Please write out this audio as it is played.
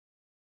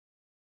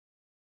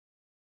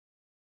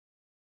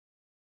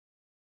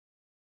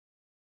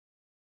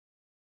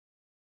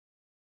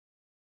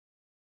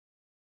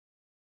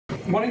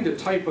wanting to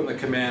type on the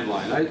command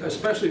line, I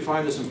especially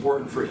find this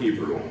important for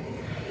Hebrew.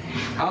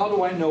 How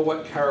do I know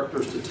what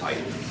characters to type?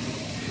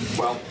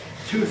 Well,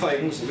 two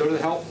things. Go to the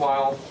help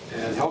file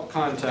and help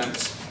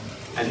contents,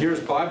 and here's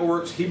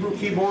BibleWorks Hebrew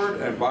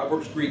Keyboard and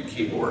BibleWorks Greek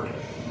Keyboard.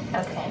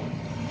 Okay.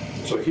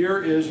 So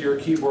here is your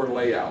keyboard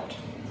layout.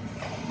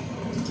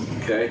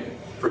 Okay,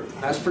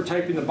 that's for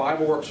typing the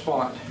BibleWorks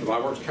font, the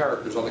BibleWorks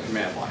characters on the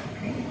command line.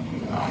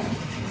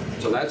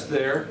 So that's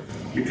there.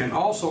 You can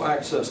also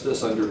access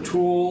this under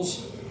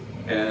Tools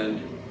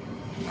and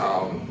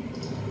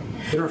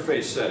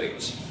Interface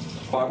Settings,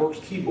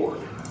 BibleWorks Keyboard.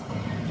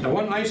 Now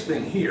one nice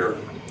thing here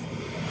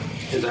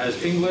is it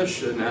has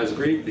English and it has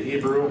Greek, the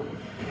Hebrew.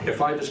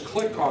 If I just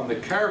click on the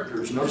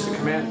characters, notice the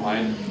command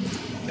line,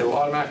 it will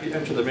automatically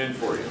enter them in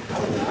for you.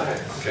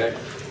 Okay.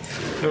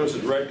 Notice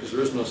it's red because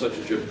there is no such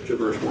a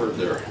gibberish word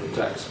there in the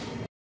text.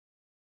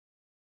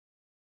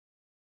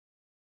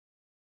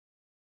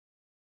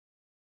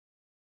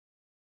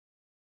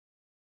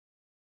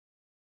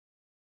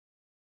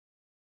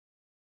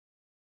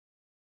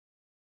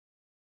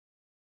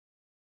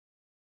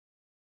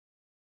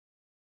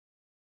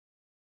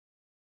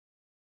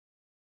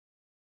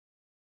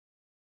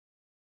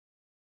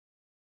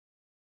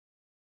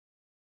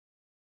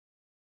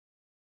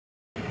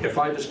 If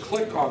I just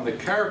click on the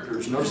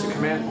characters, notice the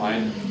command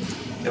line,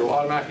 it will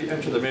automatically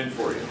enter them in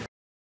for you.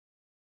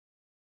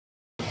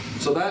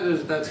 So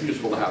that's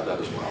useful to have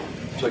that as well.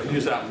 So I can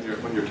use that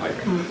when you're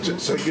typing.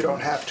 So you don't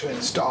have to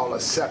install a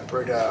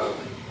separate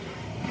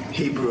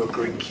Hebrew or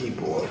Greek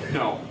keyboard?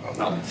 No,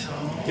 no.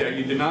 Yeah,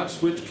 you do not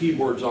switch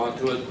keyboards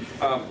onto it.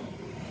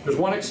 There's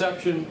one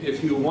exception.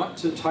 If you want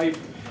to type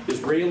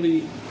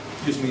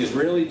using the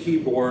Israeli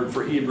keyboard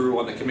for Hebrew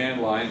on the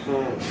command line,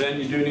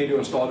 then you do need to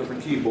install a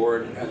different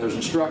keyboard, and there's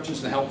instructions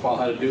in the help file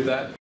how to do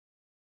that.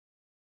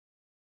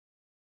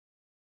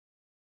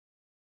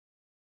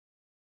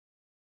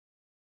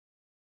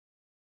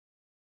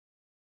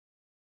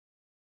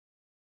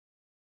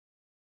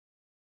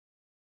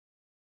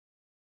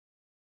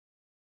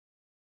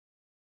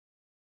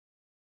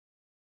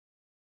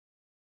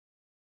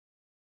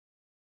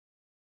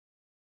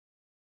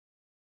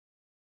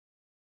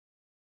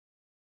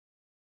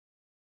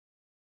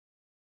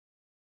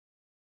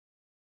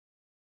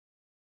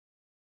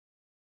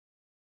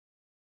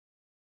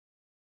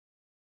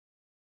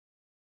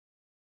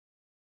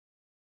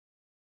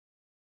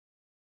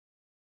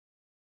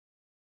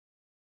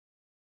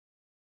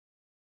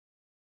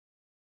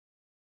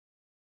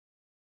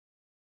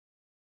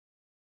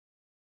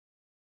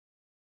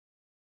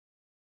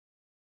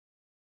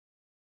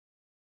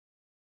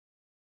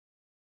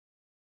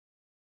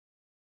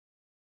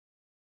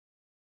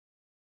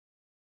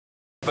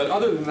 But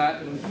other than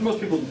that, and most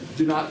people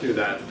do not do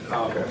that.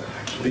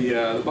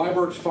 The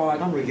BibleWorks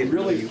font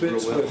really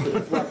fits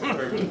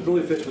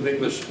with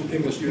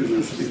English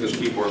users, English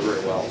keyboard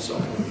very well. So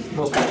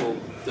most people,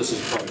 this is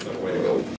probably the better way to go.